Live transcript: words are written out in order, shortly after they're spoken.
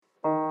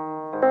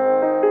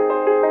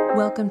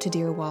Welcome to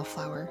Dear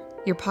Wallflower,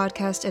 your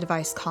podcast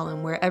advice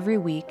column where every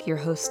week your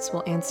hosts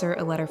will answer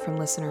a letter from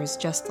listeners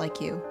just like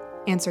you,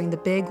 answering the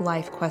big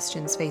life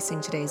questions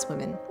facing today's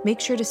women. Make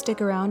sure to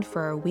stick around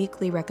for our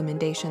weekly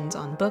recommendations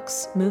on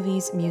books,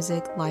 movies,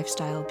 music,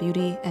 lifestyle,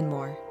 beauty, and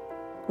more.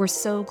 We're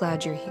so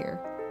glad you're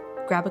here.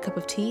 Grab a cup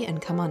of tea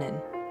and come on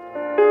in.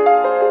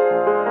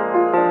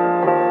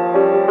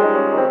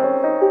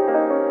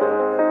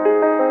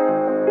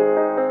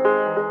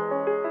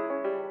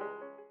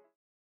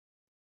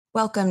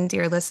 Welcome,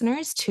 dear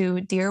listeners,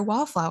 to Dear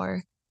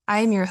Wallflower.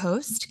 I am your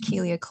host,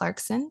 Keelia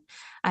Clarkson.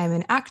 I am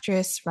an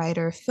actress,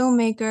 writer,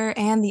 filmmaker,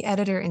 and the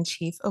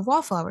editor-in-chief of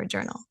Wallflower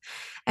Journal.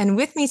 And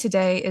with me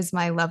today is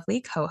my lovely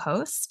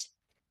co-host,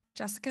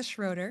 Jessica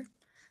Schroeder.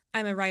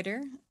 I'm a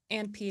writer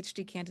and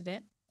PhD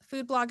candidate,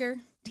 food blogger,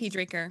 tea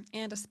drinker,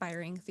 and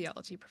aspiring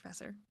theology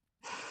professor.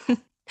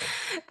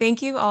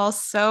 Thank you all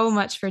so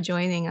much for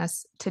joining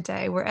us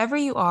today. Wherever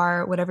you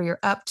are, whatever you're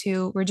up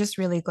to, we're just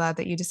really glad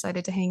that you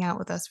decided to hang out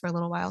with us for a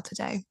little while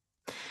today.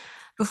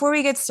 Before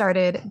we get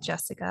started,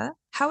 Jessica,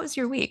 how was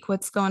your week?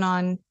 What's going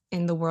on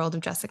in the world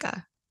of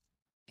Jessica?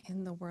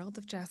 In the world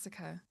of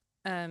Jessica,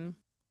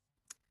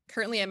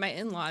 currently at my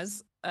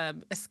in-laws,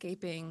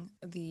 escaping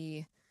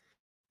the,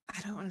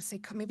 I don't want to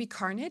say maybe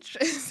carnage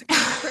is a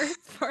good word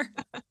for.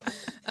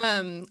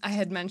 I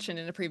had mentioned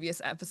in a previous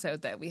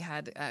episode that we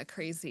had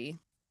crazy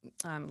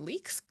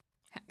leaks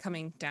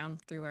coming down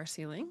through our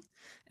ceiling.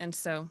 And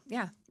so,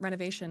 yeah,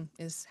 renovation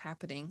is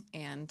happening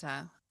and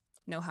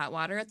no hot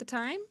water at the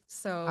time.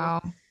 So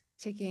Wow.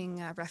 taking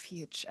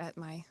refuge at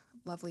my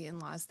lovely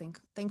in-laws.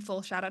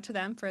 Thankful shout out to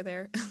them for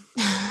their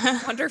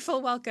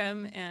wonderful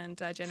welcome and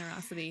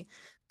generosity.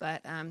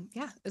 But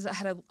yeah, I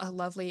had a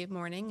lovely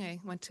morning. I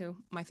went to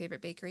my favorite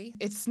bakery.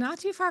 It's not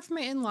too far from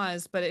my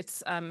in-laws, but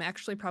it's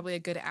actually probably a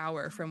good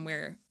hour from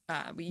where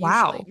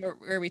Wow.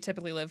 where we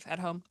typically live at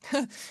home.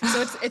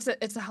 So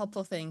it's a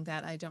helpful thing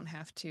that I don't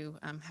have to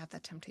have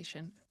that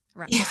temptation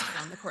just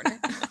around the corner.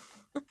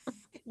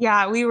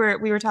 Yeah, we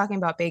were talking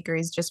about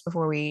bakeries just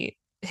before we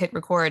hit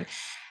record,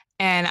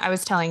 and I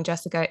was telling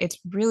Jessica it's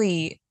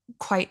really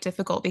quite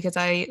difficult because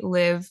I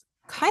live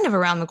kind of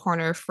around the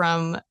corner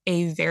from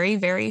a very,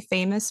 very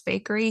famous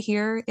bakery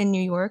here in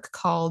New York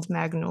called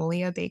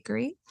Magnolia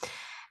Bakery.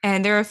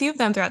 And there are a few of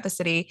them throughout the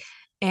city,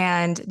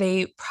 and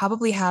they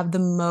probably have the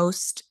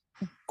most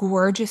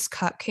gorgeous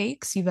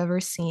cupcakes you've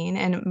ever seen.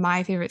 And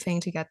my favorite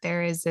thing to get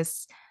there is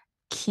this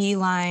key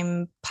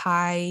lime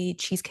pie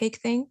cheesecake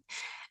thing.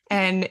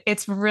 And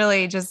it's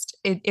really just,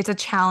 it's a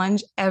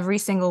challenge every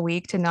single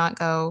week to not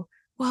go,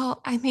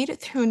 well, I made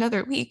it through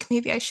another week.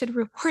 Maybe I should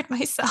reward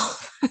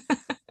myself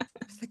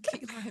The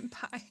key lime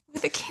pie.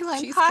 with a key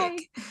lime pie.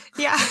 Cheesecake.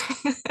 Yeah.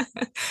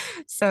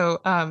 So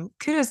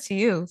kudos to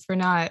you for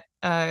not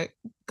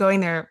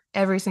going there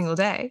every single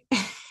day.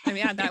 I mean,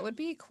 yeah, that would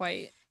be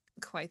quite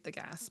the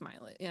gas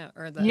mileage,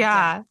 or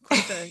Yeah.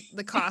 quite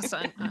the cost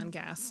on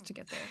gas to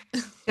get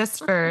there.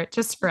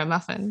 Just for a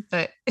muffin,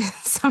 but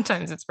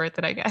sometimes it's worth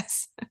it, I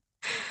guess.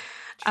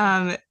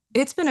 Um,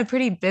 it's been a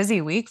pretty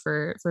busy week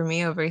for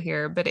me over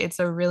here, but it's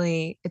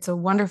a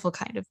wonderful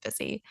kind of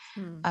busy,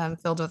 Hmm.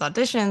 filled with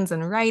auditions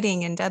and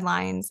writing and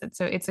deadlines. And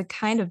so it's a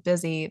kind of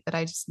busy that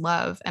I just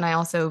love, and I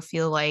also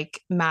feel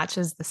like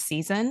matches the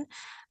season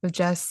of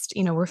just,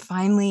 we're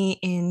finally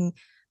in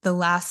the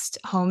last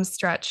home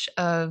stretch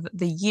of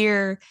the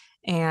year,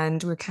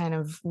 and we're kind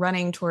of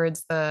running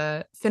towards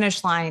the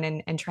finish line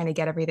and trying to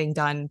get everything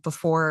done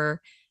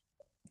before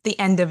the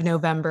end of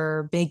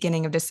November,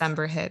 beginning of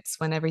December hits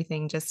when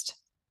everything just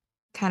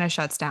kind of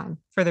shuts down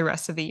for the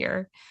rest of the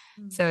year.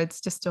 Hmm. So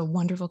it's just a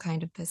wonderful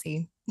kind of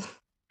busy.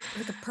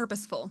 Like a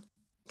purposeful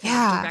kind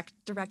of Yeah.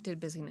 directed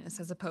busyness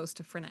as opposed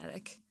to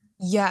frenetic.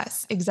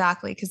 Yes,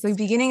 exactly. Because the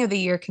beginning of the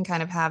year can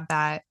kind of have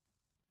that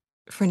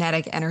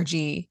frenetic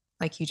energy,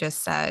 like you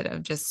just said,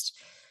 of just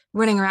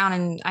running around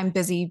and I'm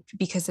busy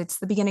because it's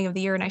the beginning of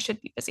the year and I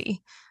should be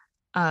busy.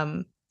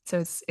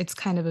 So it's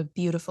kind of a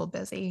beautiful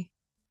busy.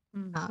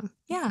 Hmm.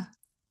 Yeah.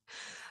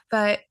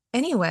 But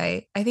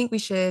anyway, I think we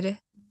should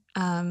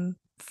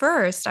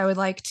first, I would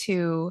like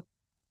to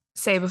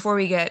say before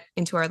we get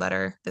into our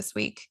letter this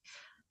week,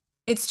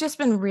 it's just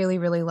been really,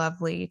 really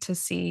lovely to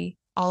see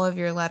all of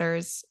your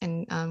letters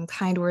and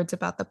kind words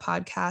about the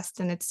podcast.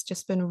 And it's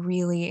just been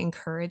really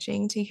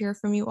encouraging to hear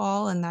from you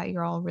all and that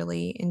you're all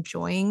really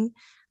enjoying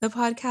the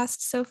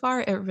podcast so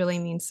far. It really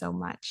means so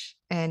much.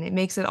 And it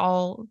makes it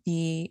all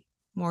the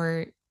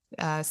more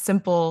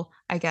simple,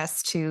 I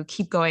guess, to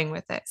keep going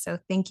with it. So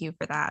thank you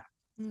for that.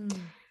 Hmm.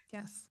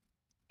 Yes.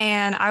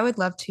 And I would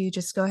love to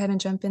just go ahead and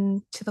jump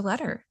into the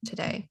letter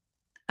today.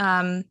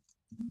 Um,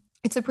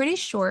 it's a pretty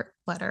short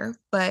letter,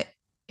 but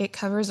it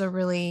covers a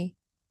really,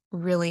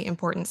 really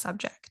important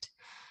subject.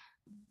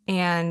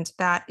 And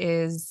that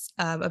is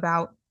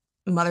about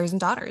mothers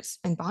and daughters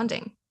and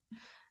bonding.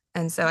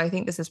 And so I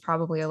think this is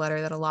probably a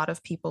letter that a lot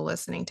of people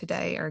listening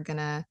today are going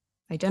to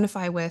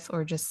identify with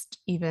or just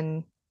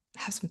even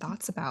have some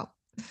thoughts about.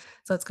 So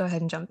let's go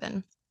ahead and jump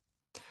in.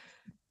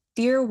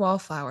 Dear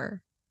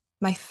Wallflower,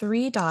 My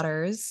three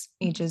daughters,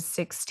 ages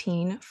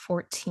 16,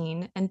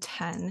 14, and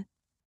 10,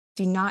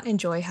 do not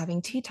enjoy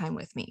having tea time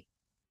with me.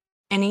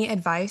 Any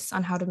advice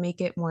on how to make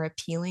it more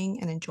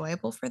appealing and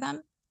enjoyable for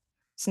them?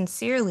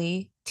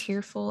 Sincerely,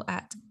 Tearful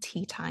at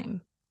Tea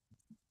Time.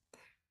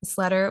 This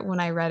letter, when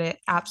I read it,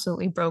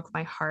 absolutely broke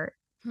my heart.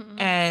 Hmm.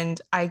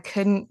 And I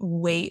couldn't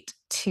wait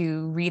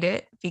to read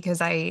it because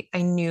I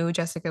knew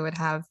Jessica would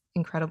have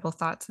incredible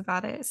thoughts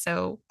about it.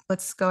 So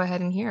let's go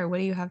ahead and hear. What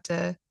do you have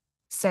to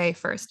say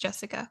first,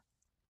 Jessica?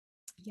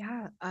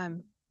 Yeah.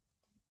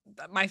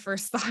 My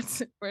first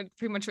thoughts were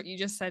pretty much what you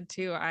just said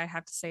too. I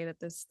have to say that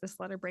this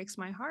letter breaks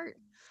my heart.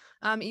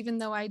 Even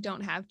though I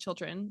don't have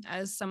children,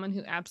 as someone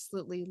who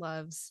absolutely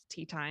loves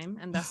tea time,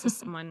 and thus as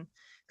someone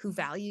who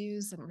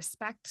values and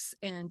respects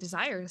and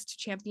desires to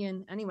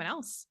champion anyone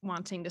else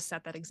wanting to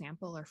set that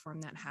example or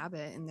form that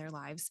habit in their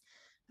lives,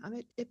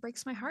 it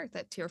breaks my heart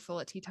that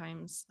Tearful at Tea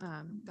Times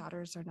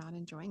daughters are not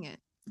enjoying it.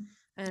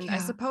 And I Yeah.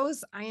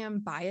 suppose I am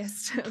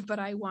biased, but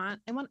I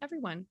want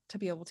everyone to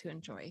be able to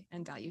enjoy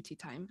and value tea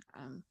time.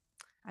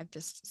 I've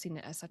just seen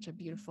it as such a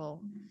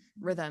beautiful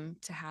rhythm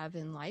to have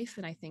in life,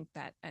 and I think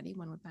that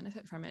anyone would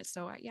benefit from it.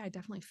 So yeah, I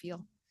definitely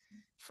feel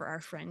for our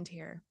friend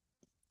here.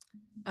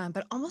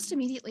 But almost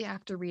immediately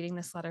after reading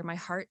this letter, my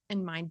heart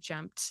and mind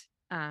jumped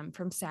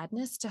from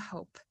sadness to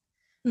hope.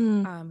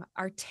 Mm.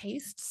 Our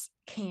tastes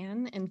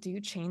can and do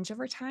change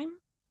over time,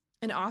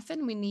 and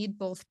often we need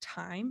both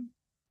time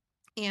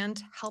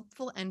and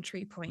helpful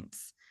entry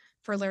points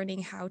for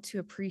learning how to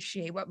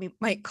appreciate what we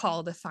might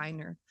call the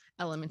finer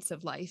elements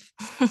of life.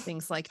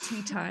 Things like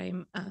tea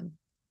time,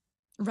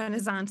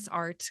 Renaissance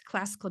art,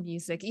 classical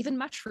music, even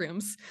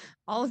mushrooms.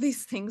 All of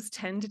these things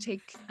tend to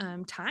take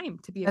time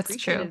to be That's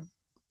true. appreciated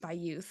by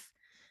youth.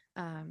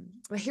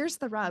 But here's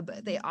the rub,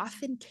 they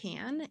often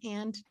can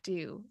and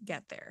do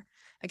get there.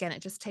 Again,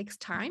 it just takes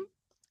time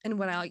and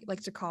what I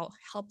like to call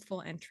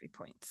helpful entry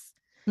points.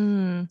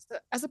 Mm. So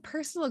as a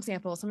personal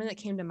example, something that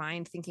came to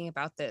mind thinking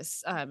about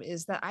this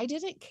is that I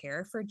didn't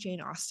care for Jane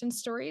Austen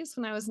stories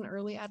when I was an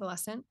early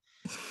adolescent.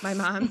 My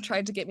mom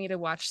tried to get me to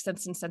watch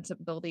Sense and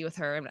Sensibility with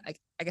her, and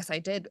I guess I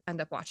did end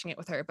up watching it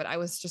with her, but I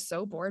was just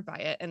so bored by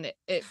it, and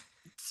it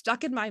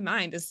stuck in my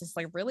mind as this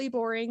like really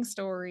boring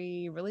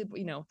story. Really,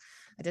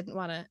 I didn't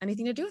want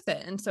anything to do with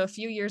it. And so a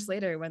few years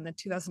later, when the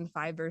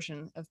 2005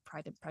 version of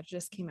Pride and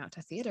Prejudice came out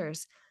to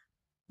theaters,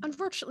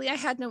 unfortunately, I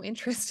had no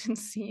interest in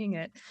seeing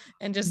it.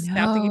 And just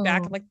now thinking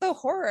back, I'm No. like, the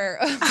horror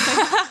of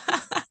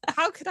like,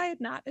 how could I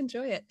not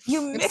enjoy it?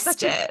 You It's missed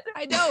such a, it.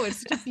 I know,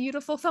 it's such a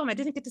beautiful film. I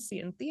didn't get to see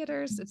it in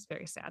theaters. It's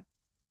very sad.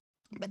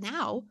 But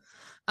now,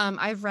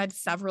 I've read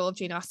several of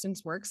Jane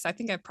Austen's works. I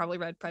think I've probably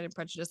read Pride and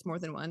Prejudice more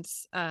than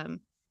once.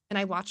 And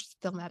I watch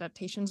film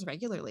adaptations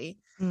regularly.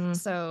 Mm.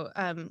 So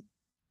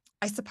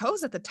I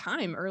suppose at the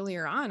time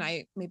earlier on,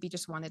 I maybe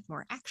just wanted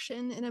more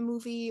action in a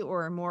movie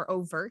or more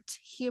overt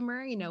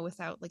humor,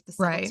 without like the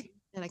Right. subtlety.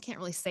 And I can't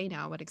really say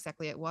now what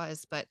exactly it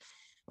was, but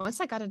once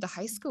I got into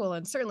high school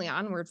and certainly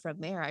onward from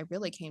there, I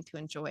really came to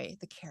enjoy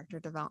the character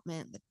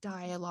development, the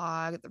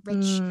dialogue, the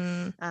rich,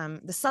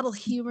 Mm. the subtle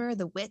humor,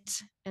 the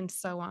wit, and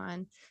so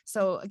on.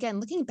 So again,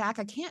 looking back,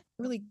 I can't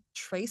really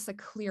trace a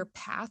clear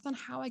path on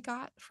how I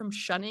got from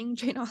shunning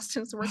Jane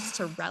Austen's works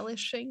to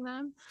relishing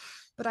them,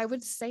 but I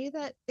would say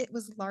that it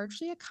was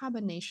largely a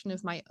combination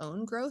of my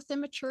own growth and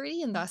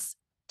maturity and thus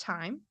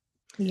time,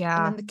 and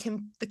then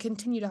Yeah. the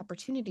continued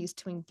opportunities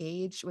to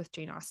engage with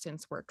Jane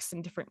Austen's works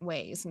in different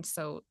ways, and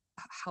so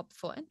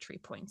helpful entry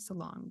points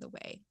along the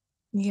way.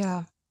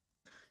 Yeah.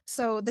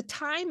 So the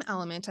time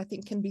element, I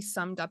think, can be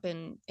summed up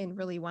in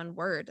really one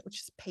word, which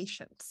is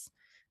patience.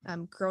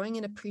 Growing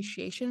an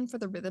appreciation for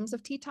the rhythms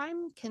of tea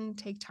time can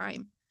take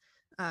time,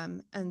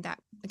 and that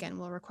again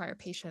will require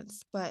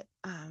patience. But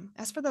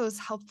as for those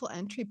helpful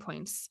entry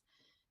points,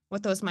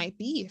 what those might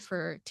be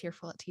for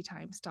Tearful at Tea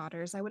Time's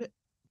daughters, I would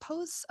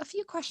pose a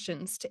few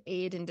questions to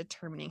aid in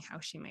determining how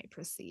she might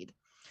proceed.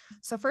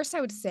 So first,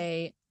 I would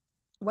say,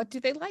 what do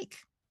they like?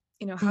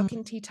 How Mm.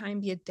 can tea time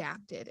be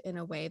adapted in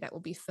a way that will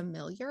be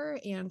familiar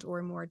and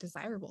or more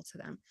desirable to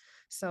them?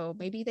 So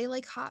maybe they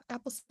like hot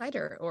apple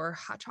cider or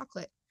hot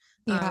chocolate.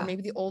 Or Yeah.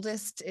 maybe the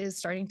oldest is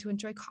starting to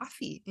enjoy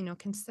coffee.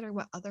 Consider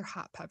what other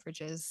hot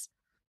beverages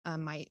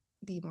might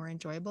be more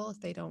enjoyable if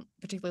they don't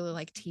particularly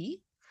like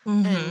tea. And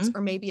Mm-hmm.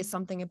 or maybe it's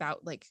something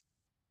about like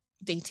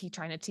dainty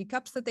china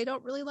teacups that they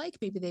don't really like.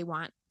 Maybe they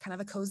want kind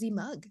of a cozy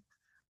mug.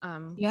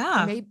 Or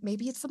Yeah.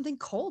 maybe it's something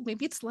cold.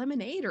 Maybe it's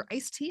lemonade or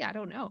iced tea. I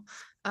don't know.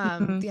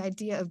 Mm. The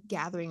idea of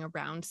gathering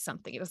around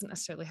something, it doesn't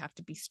necessarily have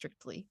to be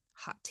strictly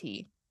hot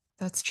tea.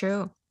 That's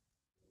true.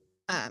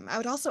 I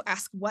would also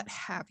ask, what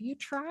have you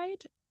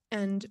tried?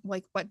 And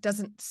like, what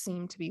doesn't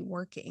seem to be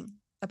working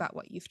about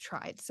what you've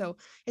tried? So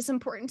it's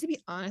important to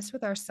be honest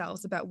with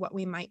ourselves about what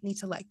we might need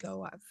to let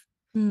go of.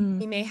 Mm.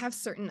 We may have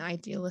certain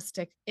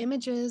idealistic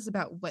images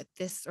about what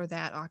this or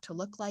that ought to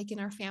look like in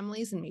our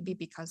families, and maybe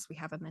because we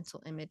have a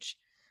mental image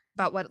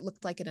about what it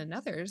looked like in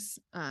another's.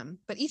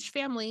 But each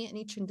family and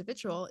each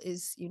individual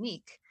is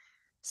unique.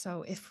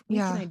 So if we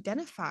can Yeah.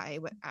 identify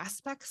what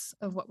aspects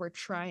of what we're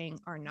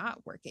trying are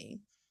not working,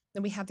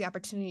 then we have the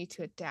opportunity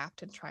to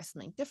adapt and try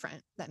something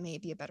different that may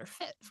be a better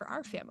fit for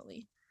our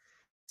family.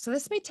 So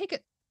this may take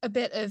a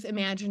bit of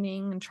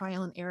imagining and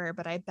trial and error,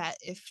 but I bet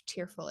if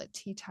Tearful at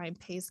Tea Time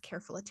pays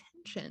careful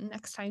attention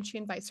next time she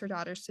invites her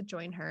daughters to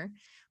join her,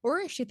 or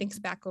if she thinks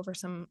back over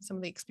some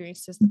of the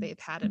experiences that they've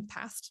had in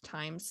past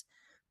times,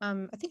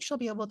 I think she'll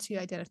be able to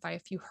identify a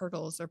few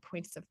hurdles or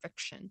points of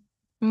friction.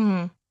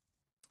 Mm,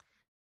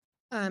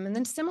 And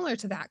then similar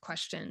to that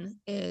question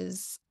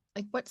is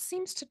like what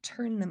seems to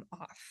turn them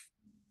off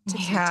to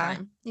tea yeah.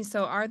 time? And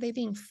so are they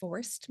being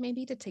forced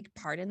maybe to take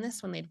part in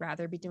this when they'd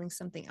rather be doing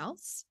something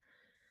else?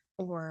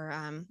 Or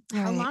how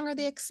Right. long are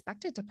they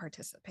expected to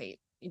participate?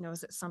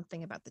 Is it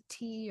something about the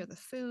tea or the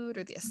food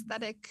or the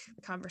aesthetic,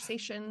 the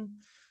conversation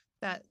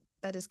that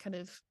that is kind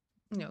of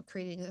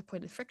creating a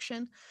point of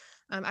friction?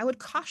 I would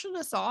caution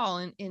us all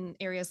in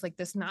areas like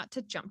this not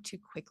to jump too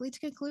quickly to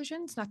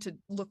conclusions, not to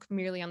look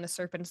merely on the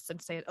surface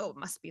and say, oh, it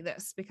must be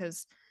this,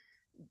 because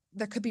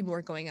there could be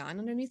more going on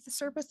underneath the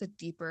surface, a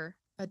deeper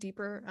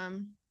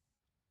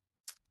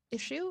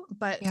issue.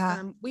 But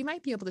Yeah. we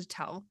might be able to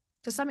tell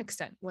to some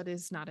extent what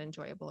is not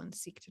enjoyable and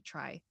seek to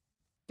try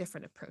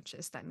different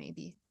approaches that may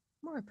be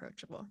more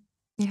approachable.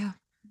 Yeah.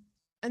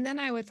 And then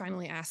I would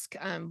finally ask,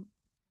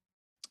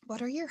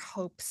 what are your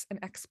hopes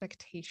and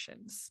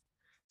expectations?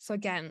 So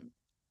again,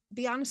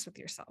 be honest with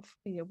yourself.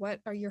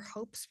 What are your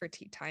hopes for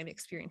tea time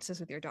experiences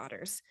with your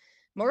daughters?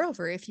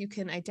 Moreover, if you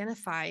can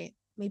identify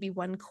maybe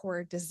one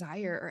core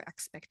desire or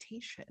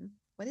expectation,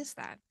 what is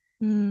that?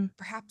 Mm,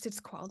 Perhaps it's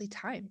quality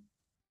time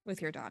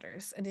with your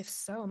daughters. And if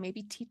so,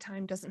 maybe tea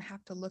time doesn't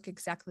have to look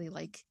exactly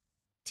like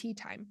tea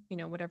time,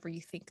 whatever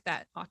you think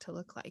that ought to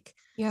look like.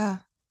 yeah.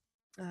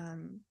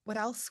 What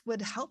else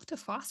would help to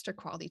foster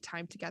quality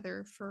time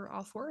together for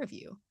all four of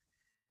you?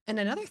 And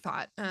another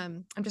thought,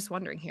 I'm just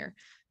wondering here,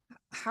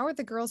 how are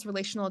the girls'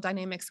 relational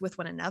dynamics with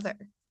one another?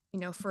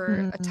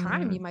 For a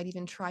time, you Mm, might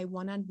even try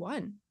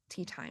one-on-one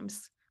tea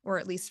times, or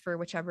at least for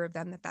whichever of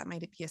them that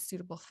might be a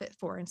suitable fit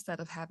for, instead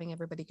of having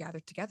everybody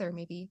gathered together,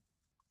 maybe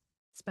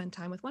spend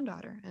time with one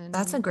daughter and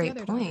that's none a with the great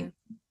other point. daughter.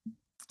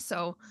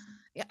 So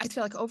yeah, I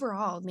feel like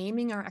overall,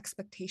 naming our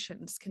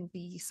expectations can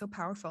be so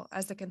powerful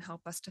as it can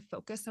help us to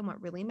focus on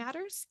what really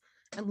matters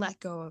and let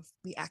go of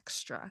the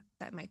extra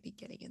that might be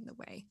getting in the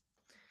way.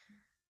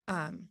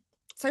 Um,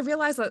 so I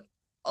realized that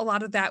a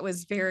lot of that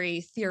was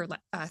very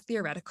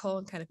theoretical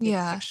and kind of big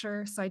Yeah.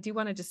 picture. So I do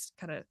want to just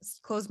kind of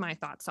close my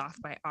thoughts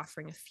off by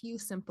offering a few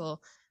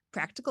simple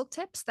practical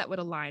tips that would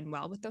align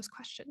well with those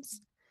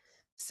questions.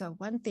 So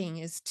one thing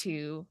is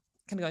to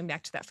kind of going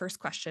back to that first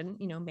question,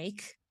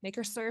 make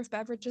or serve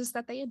beverages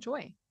that they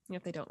enjoy.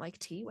 If they don't like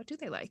tea, what do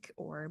they like?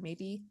 Or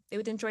maybe they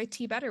would enjoy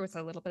tea better with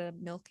a little bit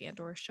of milk and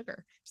or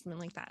sugar, something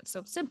like that.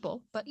 So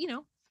simple, but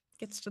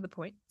gets to the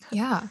point.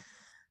 Yeah.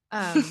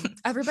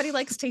 Everybody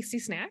likes tasty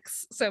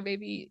snacks, so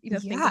maybe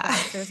think Yeah. about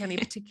if there's any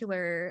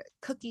particular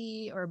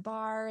cookie or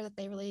bar that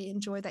they really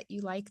enjoy that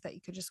you like that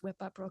you could just whip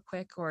up real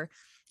quick, or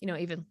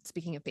even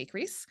speaking of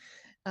bakeries,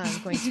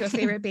 going to a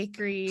favorite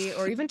bakery,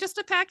 or even just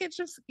a package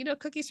of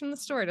cookies from the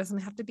store. It doesn't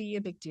have to be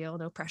a big deal,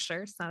 no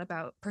pressure. It's not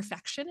about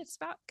perfection, it's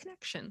about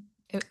connection.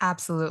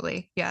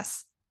 Absolutely.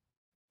 Yes.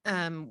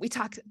 We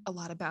talked a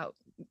lot about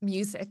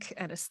music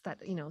and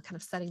aesthetic, kind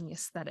of setting the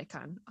aesthetic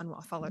on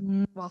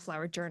Mm,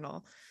 Wallflower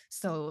Journal.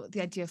 So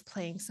the idea of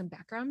playing some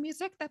background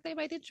music that they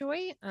might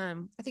enjoy, I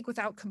think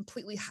without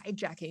completely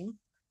hijacking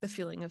the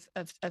feeling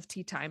of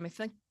tea time, I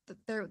feel like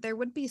that there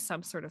would be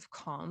some sort of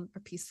calm or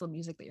peaceful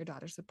music that your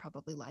daughters would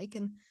probably like,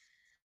 and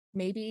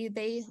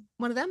maybe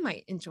one of them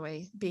might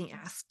enjoy being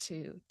asked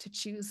to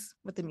choose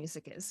what the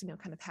music is.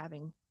 Kind of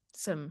having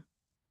some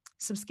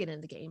skin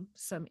in the game,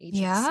 some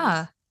agency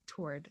yeah.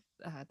 toward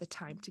the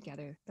time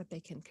together that they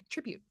can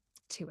contribute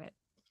to it.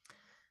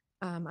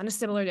 On a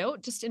similar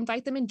note, just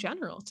invite them in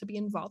general to be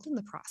involved in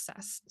the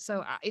process.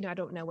 So, I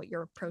don't know what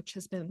your approach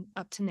has been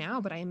up to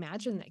now, but I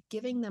imagine that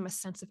giving them a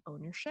sense of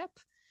ownership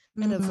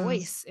and a Mm.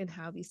 voice in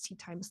how these tea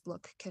times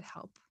look could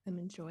help them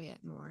enjoy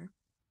it more.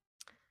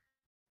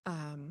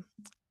 Um,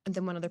 and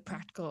then one other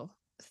practical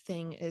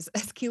thing is,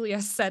 as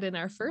Kelia said in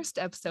our first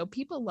episode,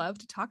 people love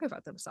to talk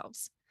about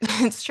themselves.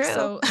 It's true.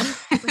 So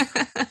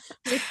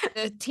with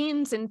the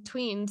teens and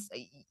tweens,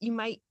 you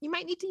might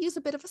need to use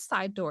a bit of a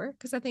side door,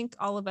 because I think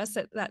all of us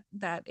at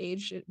that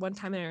age at one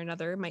time or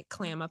another might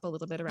clam up a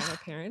little bit around our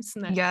parents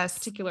in that Yes.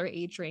 particular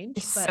age range.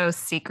 It's But so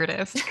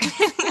secretive.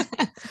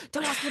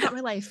 don't ask me about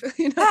my life,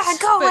 Ah,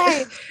 go but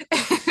away.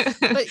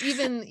 but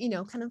even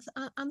kind of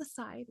on the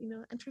side,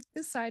 enter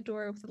the side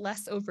door with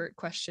less overt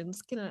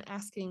questions,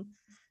 asking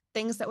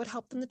things that would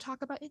help them to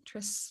talk about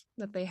interests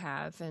that they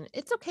have. And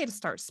it's okay to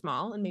start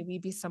small and maybe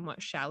be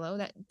somewhat shallow.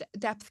 That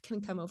depth can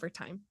come over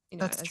time,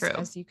 That's true.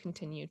 as you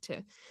continue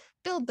to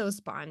build those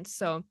bonds.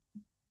 So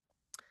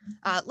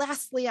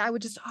lastly, I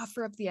would just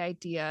offer up the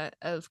idea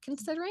of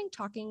considering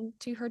talking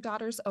to her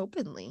daughters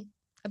openly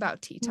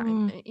about tea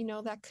time.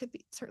 Mm, That could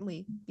be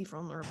certainly be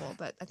vulnerable,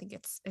 but I think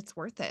it's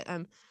worth it.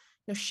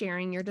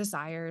 Sharing your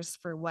desires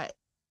for what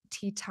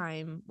tea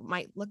time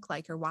might look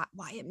like, or why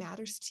it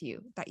matters to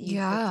you that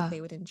you hope that Yeah.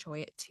 they would enjoy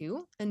it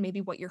too, and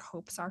maybe what your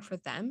hopes are for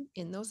them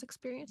in those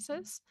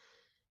experiences.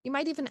 You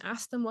might even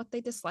ask them what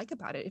they dislike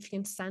about it. If you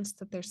can sense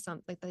that there's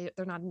something like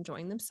they're not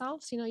enjoying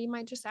themselves, you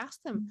might just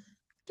ask them,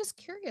 just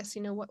curious,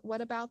 what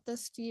about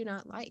this do you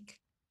not like?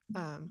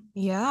 Or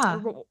Yeah.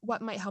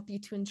 what might help you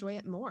to enjoy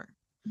it more?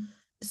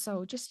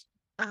 So just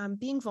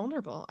being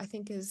vulnerable, I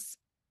think, is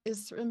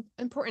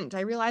important. I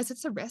realize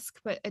it's a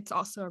risk, but it's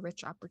also a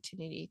rich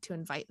opportunity to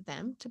invite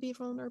them to be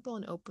vulnerable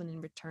and open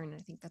in return.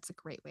 I think that's a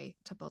great way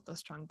to build those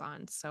strong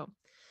bonds. So,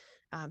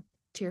 um,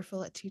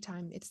 tearful at tea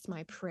time, it's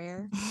my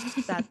prayer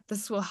that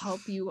this will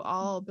help you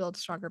all build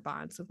stronger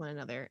bonds with one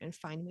another and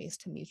find ways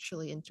to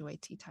mutually enjoy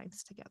tea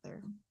times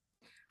together.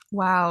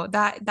 Wow,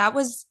 that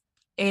was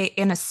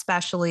an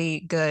especially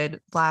good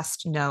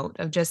last note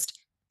of just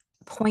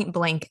point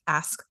blank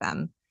ask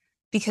them,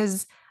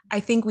 because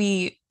I think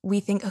we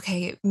think,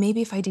 okay,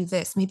 maybe if I do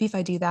this, maybe if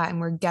I do that, and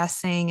we're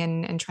guessing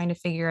and trying to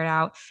figure it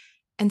out.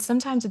 And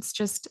sometimes it's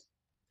just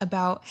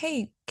about,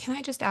 hey, can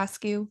I just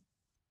ask you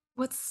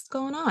what's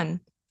going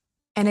on?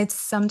 And it's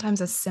sometimes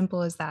as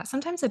simple as that.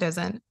 Sometimes it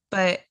isn't,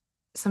 but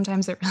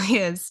sometimes it really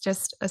is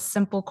just a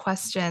simple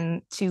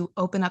question to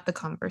open up the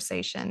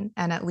conversation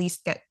and at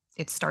least get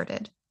it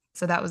started.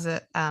 So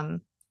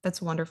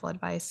that's wonderful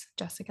advice,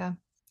 Jessica.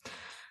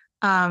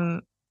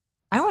 Um,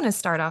 I want to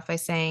start off by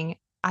saying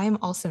I am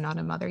also not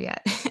a mother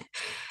yet,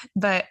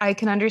 but I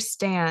can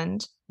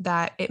understand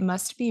that it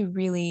must be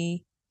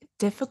really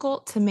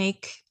difficult to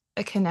make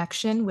a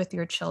connection with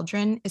your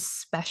children,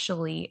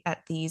 especially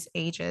at these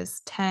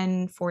ages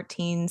 10,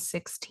 14,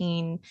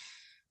 16.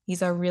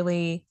 These are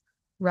really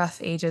rough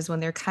ages when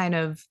they're kind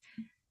of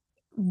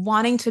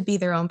wanting to be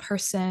their own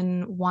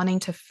person, wanting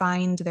to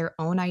find their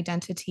own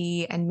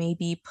identity, and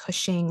maybe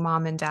pushing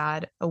mom and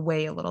dad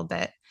away a little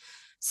bit.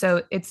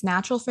 So it's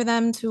natural for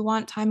them to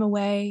want time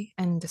away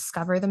and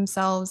discover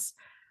themselves,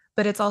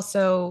 but it's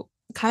also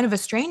kind of a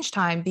strange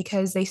time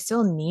because they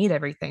still need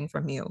everything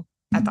from you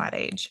at that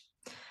age.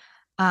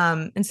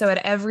 And so at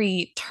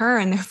every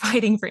turn, they're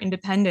fighting for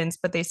independence,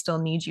 but they still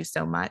need you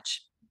so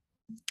much.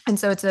 And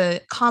so it's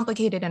a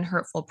complicated and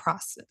hurtful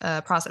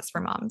process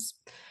for moms,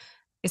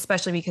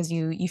 especially because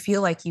you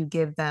feel like you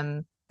give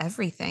them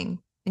everything,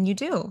 and you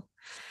do.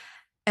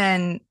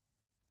 And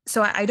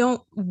so I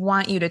don't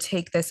want you to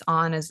take this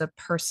on as a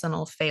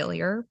personal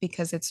failure,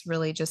 because it's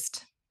really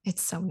just,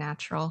 it's so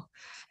natural.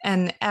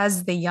 And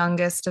as the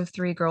youngest of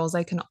three girls,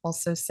 I can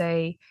also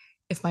say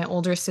if my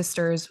older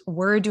sisters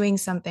were doing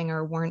something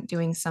or weren't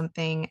doing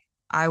something,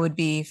 I would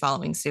be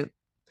following suit.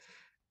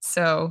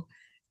 So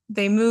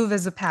they move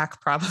as a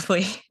pack,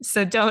 probably.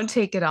 So don't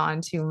take it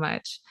on too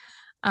much.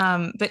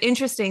 But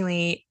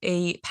interestingly,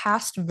 a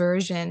past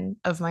version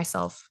of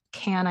myself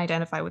can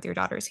identify with your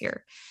daughters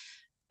here.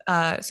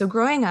 So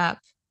growing up,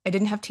 I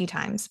didn't have tea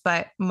times,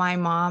 but my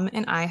mom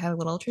and I had a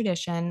little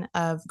tradition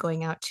of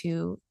going out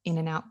to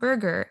In-N-Out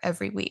Burger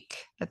every week.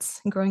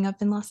 That's growing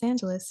up in Los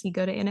Angeles. You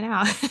go to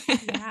In-N-Out.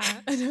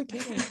 Yeah, no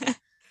kidding.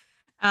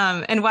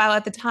 And while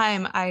at the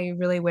time I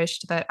really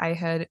wished that I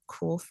had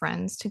cool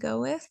friends to go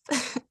with,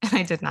 and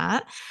I did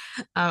not,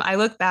 I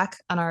look back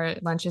on our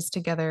lunches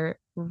together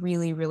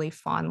really, really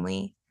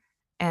fondly,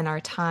 and our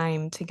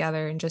time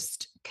together and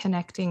just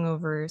connecting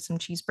over some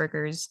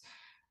cheeseburgers.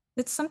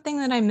 It's something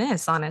that I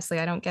miss, honestly.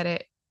 I don't get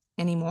it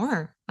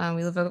anymore.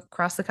 We live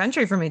across the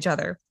country from each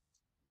other.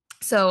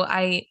 So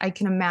I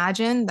can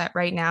imagine that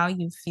right now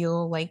you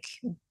feel like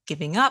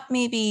giving up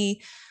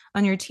maybe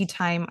on your tea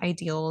time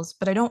ideals,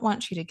 but I don't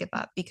want you to give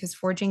up, because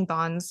forging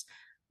bonds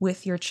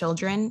with your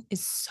children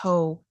is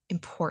so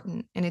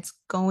important, and it's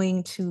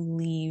going to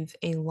leave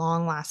a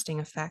long lasting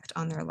effect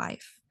on their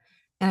life.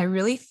 And I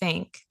really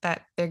think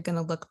that they're going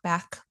to look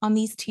back on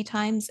these tea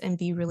times and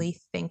be really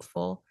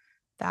thankful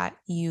that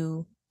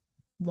you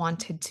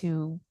wanted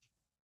to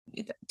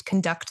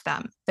conduct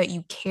them, that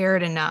you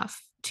cared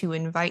enough to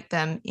invite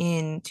them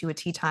into a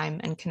tea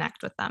time and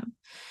connect with them.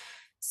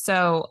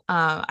 So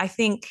I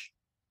think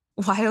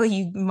while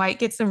you might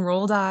get some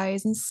rolled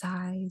eyes and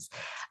sighs,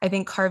 I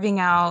think carving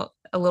out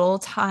a little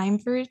time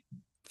for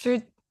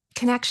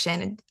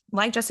connection,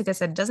 like Jessica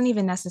said, doesn't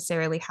even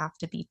necessarily have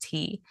to be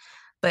tea,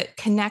 but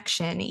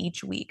connection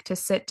each week to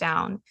sit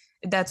down.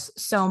 That's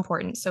so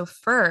important. So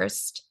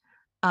first,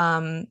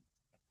 um,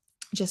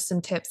 just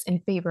some tips in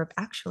favor of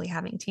actually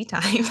having tea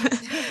time.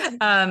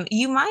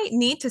 You might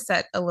need to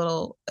set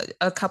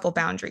a couple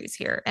boundaries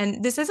here.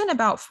 And this isn't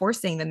about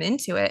forcing them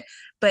into it,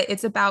 but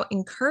it's about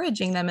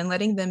encouraging them and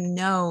letting them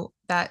know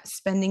that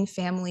spending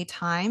family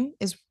time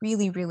is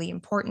really, really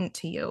important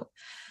to you.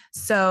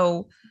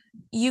 So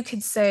you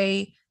could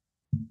say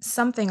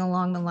something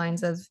along the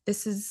lines of,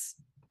 this is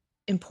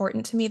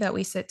important to me that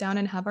we sit down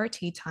and have our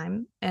tea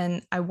time.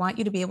 And I want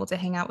you to be able to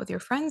hang out with your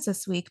friends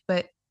this week.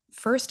 But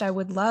first, I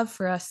would love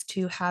for us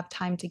to have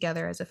time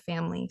together as a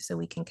family so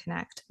we can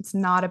connect. It's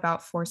not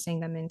about forcing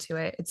them into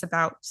it. It's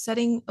about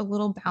setting a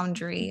little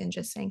boundary and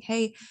just saying,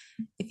 hey,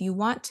 if you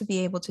want to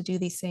be able to do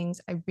these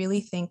things, I really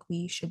think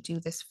we should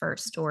do this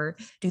first, or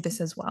do this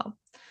as well.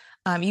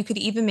 You could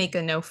even make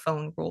a no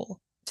phone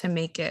rule to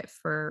make it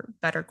for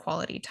better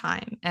quality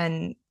time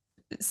and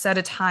set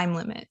a time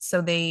limit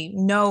so they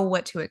know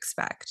what to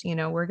expect.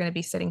 We're going to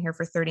be sitting here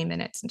for 30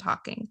 minutes and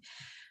talking,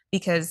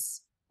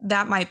 because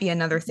that might be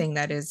another thing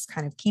that is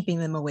kind of keeping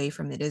them away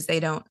from it, is they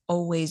don't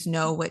always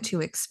know what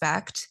to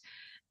expect.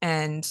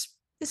 And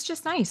it's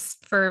just nice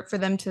for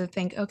them to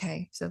think,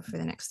 okay, so for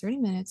the next 30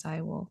 minutes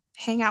I will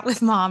hang out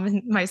with mom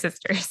and my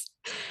sisters.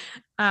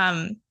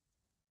 um,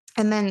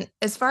 and then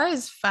as far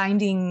as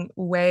finding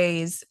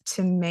ways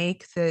to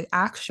make the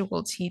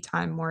actual tea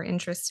time more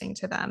interesting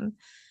to them,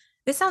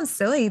 this sounds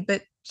silly,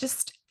 but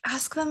just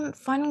ask them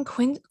fun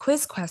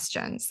quiz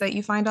questions that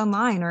you find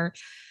online, or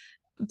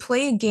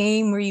play a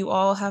game where you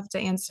all have to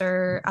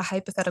answer a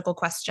hypothetical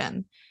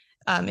question.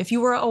 If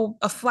you were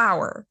a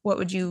flower, what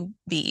would you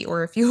be?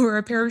 Or if you were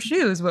a pair of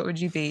shoes, what would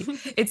you be?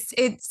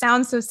 It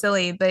sounds so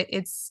silly, but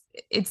it's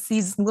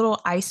these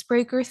little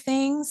icebreaker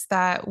things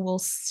that will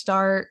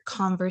start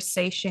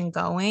conversation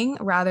going,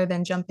 rather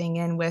than jumping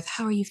in with,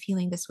 how are you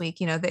feeling this week?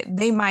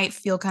 They might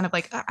feel kind of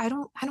like, I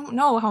don't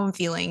know how I'm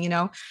feeling.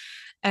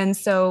 And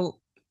so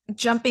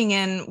jumping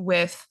in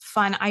with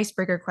fun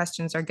icebreaker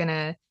questions are going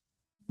to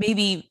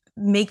maybe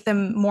make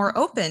them more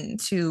open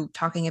to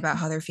talking about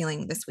how they're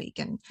feeling this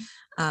week,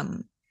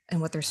 um,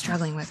 and what they're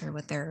struggling with, or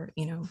what they're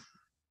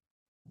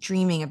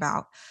dreaming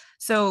about.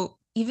 So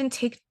even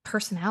take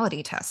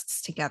personality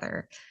tests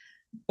together.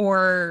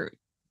 Or,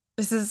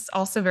 this is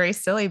also very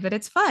silly, but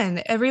it's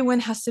fun, everyone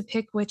has to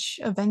pick which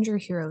Avenger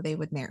hero they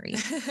would marry.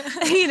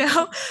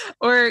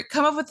 Or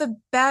come up with the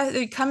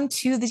best, come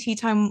to the tea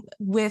time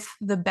with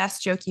the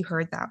best joke you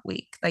heard that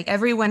week. Like,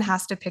 everyone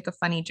has to pick a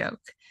funny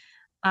joke.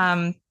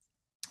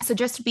 So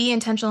just be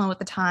intentional with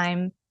the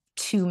time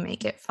to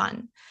make it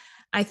fun.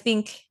 I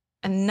think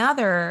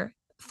another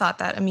thought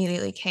that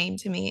immediately came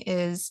to me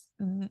is,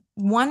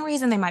 one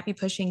reason they might be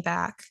pushing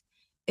back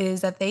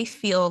is that they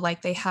feel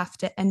like they have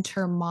to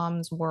enter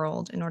mom's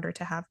world in order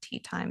to have tea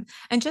time.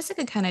 And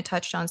Jessica kind of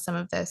touched on some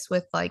of this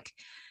with, like,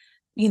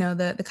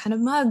 the kind of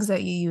mugs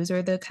that you use,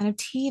 or the kind of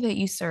tea that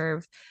you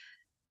serve.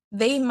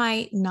 They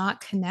might not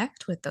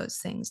connect with those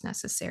things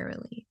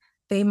necessarily.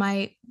 They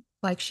might,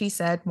 like she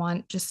said,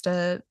 want just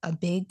a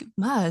big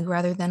mug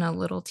rather than a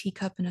little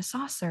teacup and a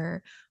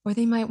saucer. Or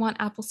they might want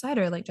apple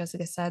cider, like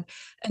Jessica said.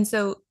 And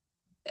so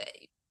eh,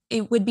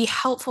 it would be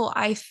helpful,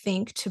 I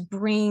think, to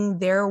bring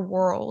their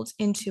world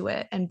into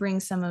it, and bring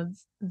some of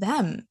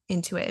them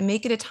into it, and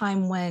make it a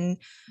time when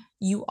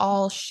you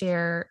all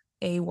share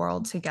a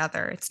world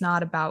together. It's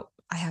not about,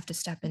 I have to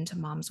step into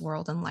mom's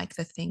world and like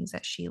the things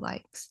that she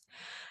likes.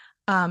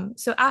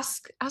 So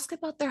ask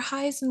about their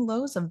highs and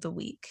lows of the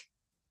week,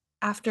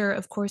 after,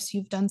 of course,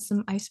 you've done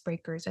some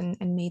icebreakers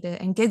and made it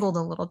and giggled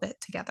a little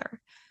bit together.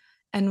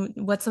 And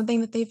what's something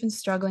that they've been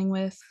struggling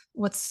with?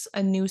 What's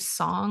a new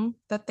song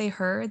that they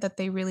heard that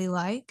they really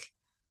like?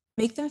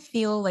 Make them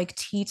feel like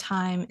tea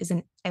time is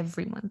an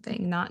everyone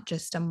thing, not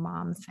just a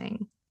mom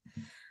thing.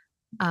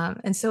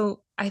 And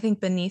so I think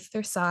beneath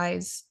their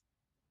sighs,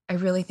 I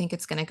really think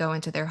it's going to go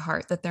into their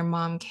heart that their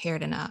mom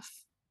cared enough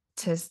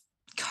to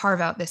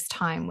carve out this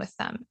time with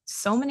them.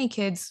 So many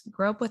kids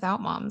grow up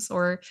without moms,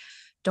 or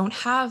don't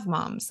have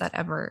moms that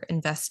ever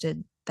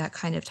invested that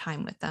kind of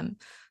time with them.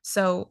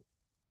 So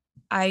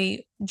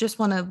I just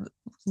want to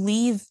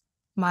leave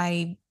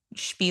my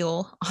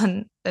spiel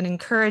on an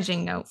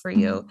encouraging note for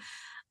you,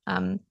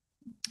 um,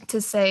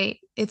 to say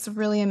it's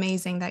really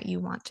amazing that you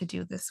want to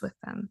do this with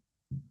them.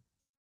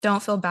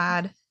 Don't feel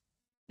bad.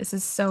 This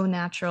is so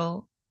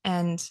natural,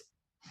 and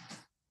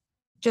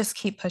just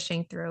keep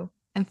pushing through.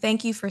 And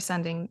thank you for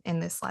sending in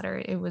this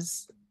letter. It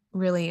was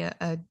really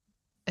a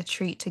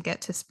treat to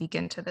get to speak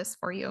into this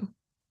for you.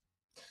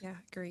 Yeah,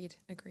 agreed.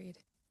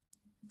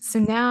 So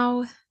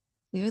now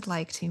we would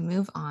like to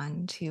move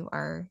on to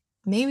our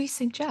Maybe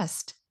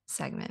Suggest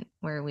segment,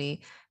 where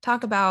we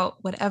talk about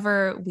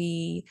whatever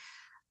we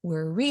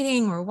were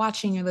reading or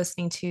watching or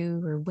listening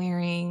to or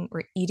wearing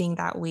or eating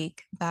that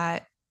week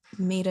that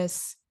made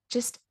us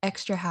just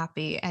extra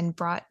happy and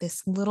brought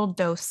this little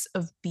dose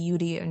of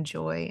beauty and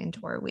joy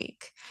into our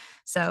week.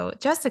 So,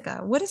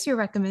 Jessica, what is your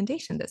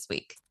recommendation this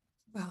week?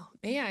 Well,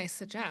 may I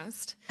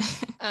suggest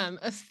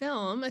a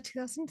film, a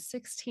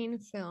 2016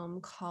 film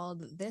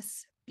called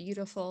This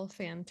Beautiful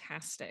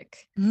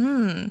Fantastic.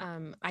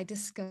 Mm, I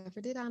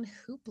discovered it on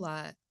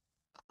Hoopla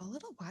a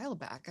little while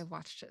back. I've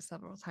watched it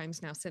several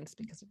times now since,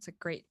 because it's a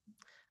great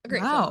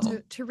film wow.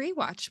 to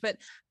rewatch. But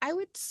I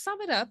would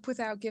sum it up,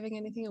 without giving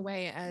anything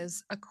away,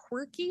 as a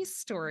quirky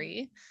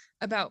story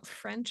about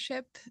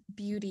friendship,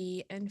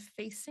 beauty, and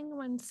facing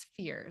one's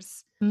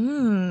fears.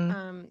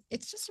 Mm,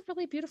 It's just a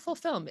really beautiful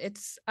film.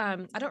 It's I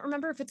don't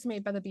remember if it's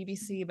made by the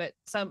BBC, but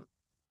some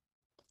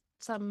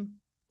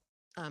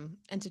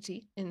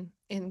entity in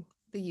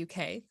the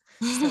UK.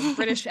 So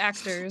British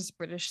actors,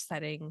 British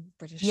setting,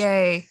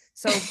 yay.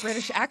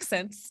 British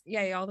accents,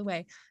 yay, all the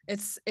way.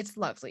 It's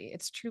lovely.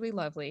 It's truly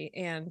lovely.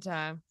 And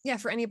yeah,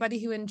 for anybody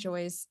who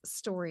enjoys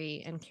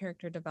story and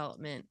character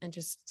development and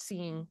just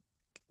seeing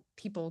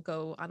people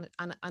go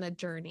on a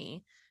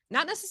journey,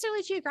 not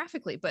necessarily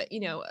geographically, but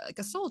like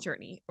a soul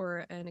journey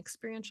or an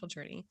experiential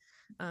journey.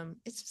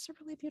 It's just a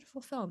really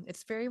beautiful film.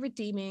 It's very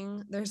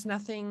redeeming. There's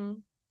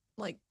nothing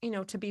like,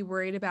 to be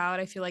worried about.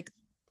 I feel like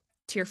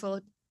tearful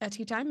at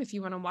tea time. If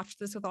you want to watch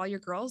this with all your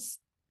girls,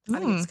 I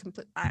think it's Mm,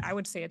 complete. I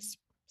would say it's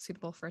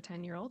suitable for a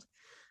 10-year-old.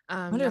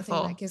 Nothing that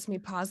wonderful. gives me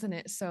pause in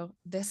it. So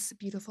this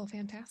beautiful,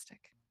 fantastic.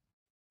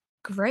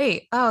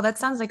 Great. Oh, that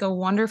sounds like a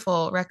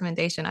wonderful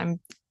recommendation. I'm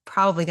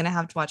probably going to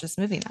have to watch this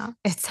movie now.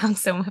 It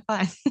sounds so much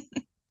fun.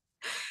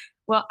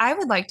 Well, I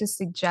would like to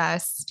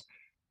suggest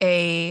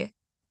a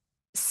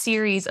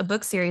a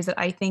book series that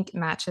I think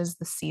matches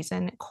the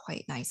season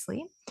quite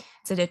nicely.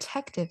 It's a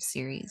detective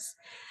series.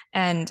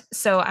 And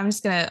so I'm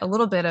just going to, a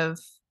little bit of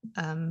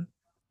um,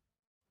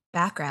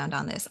 background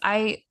on this.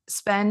 I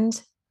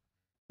spend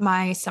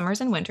my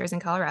summers and winters in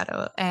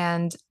Colorado,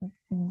 and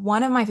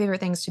one of my favorite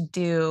things to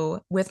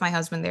do with my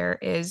husband there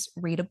is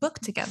read a book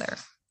together.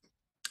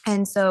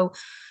 And so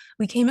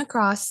we came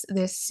across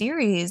this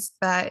series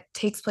that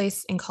takes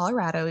place in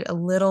Colorado, a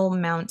little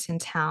mountain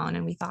town,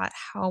 and we thought,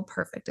 how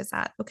perfect is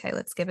that? Okay,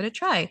 let's give it a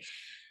try.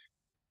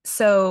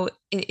 So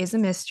it is a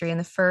mystery. And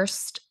the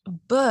first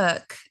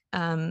book,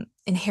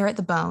 Inherit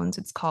the Bones,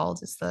 it's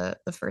called, is the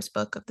first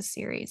book of the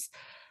series.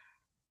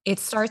 It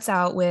starts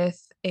out with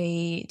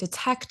a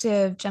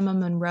detective, Gemma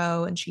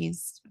Monroe, and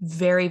she's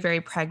very,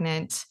 very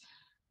pregnant,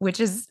 which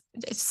is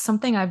it's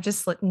something I've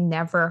just like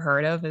never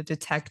heard of, a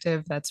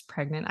detective that's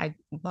pregnant. I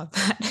love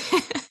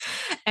that.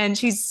 And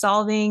she's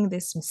solving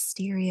this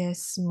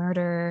mysterious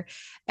murder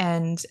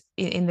and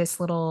in this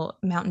little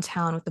mountain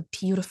town with a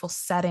beautiful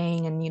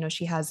setting. And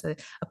she has a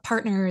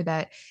partner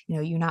that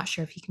you're not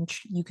sure if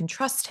you can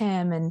trust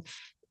him, and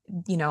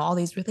all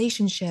these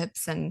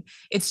relationships, and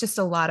it's just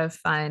a lot of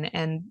fun.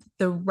 And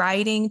the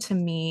writing to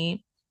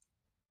me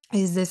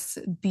is this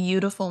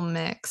beautiful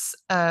mix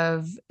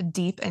of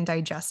deep and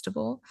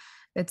digestible.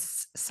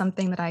 It's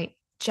something that I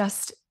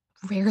just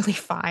rarely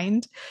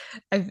find.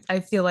 I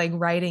feel like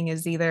writing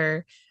is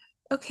either,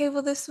 okay,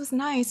 well, this was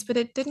nice, but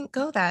it didn't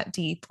go that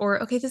deep, or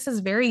okay, this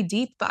is very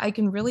deep, but I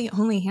can really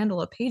only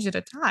handle a page at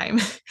a time.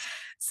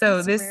 So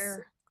That's a this,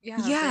 rare, yeah,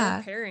 rare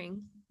yeah,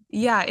 pairing.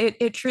 yeah,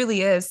 it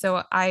truly is.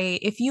 So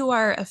if you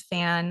are a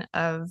fan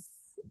of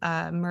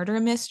murder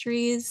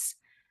mysteries,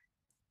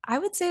 I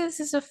would say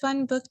this is a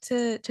fun book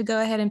to go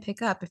ahead and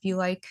pick up if you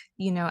like,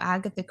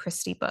 Agatha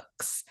Christie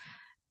books.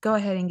 Go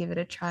ahead and give it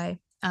a try.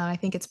 I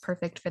think it's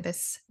perfect for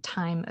this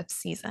time of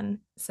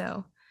season.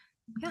 So,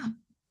 yeah.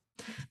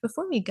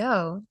 Before we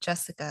go,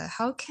 Jessica,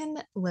 how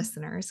can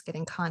listeners get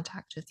in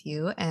contact with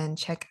you and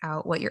check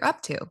out what you're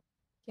up to?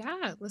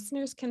 Yeah,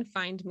 listeners can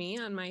find me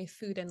on my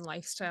food and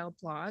lifestyle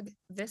blog,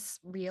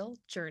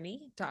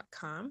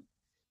 thisrealjourney.com,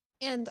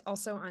 and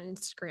also on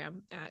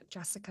Instagram at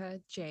Jessica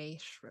J.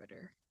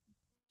 Schroeder.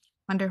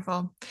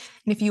 Wonderful.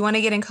 And if you want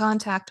to get in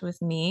contact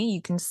with me,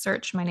 you can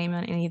search my name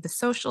on any of the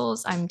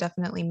socials. I'm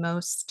definitely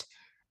most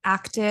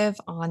active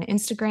on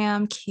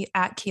Instagram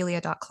at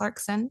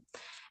kelia.clarkson,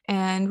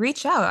 and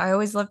reach out. I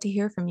always love to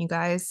hear from you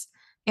guys.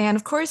 And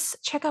of course,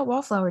 check out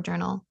Wallflower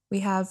Journal. We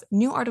have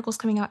new articles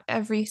coming out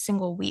every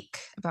single week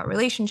about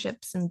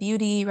relationships and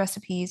beauty,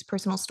 recipes,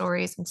 personal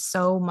stories, and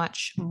so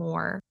much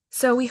more.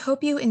 So we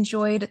hope you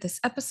enjoyed this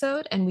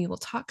episode, and we will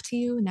talk to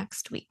you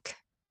next week.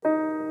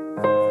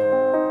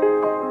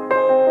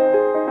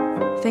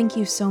 Thank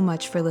you so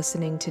much for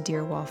listening to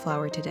Dear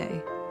Wallflower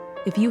today.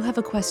 If you have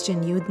a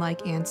question you'd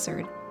like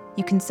answered,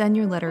 you can send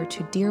your letter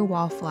to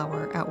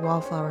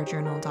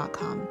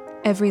dearwallflower@wallflowerjournal.com.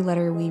 Every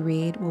letter we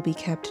read will be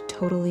kept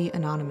totally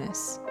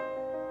anonymous.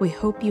 We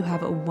hope you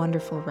have a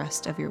wonderful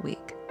rest of your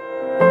week.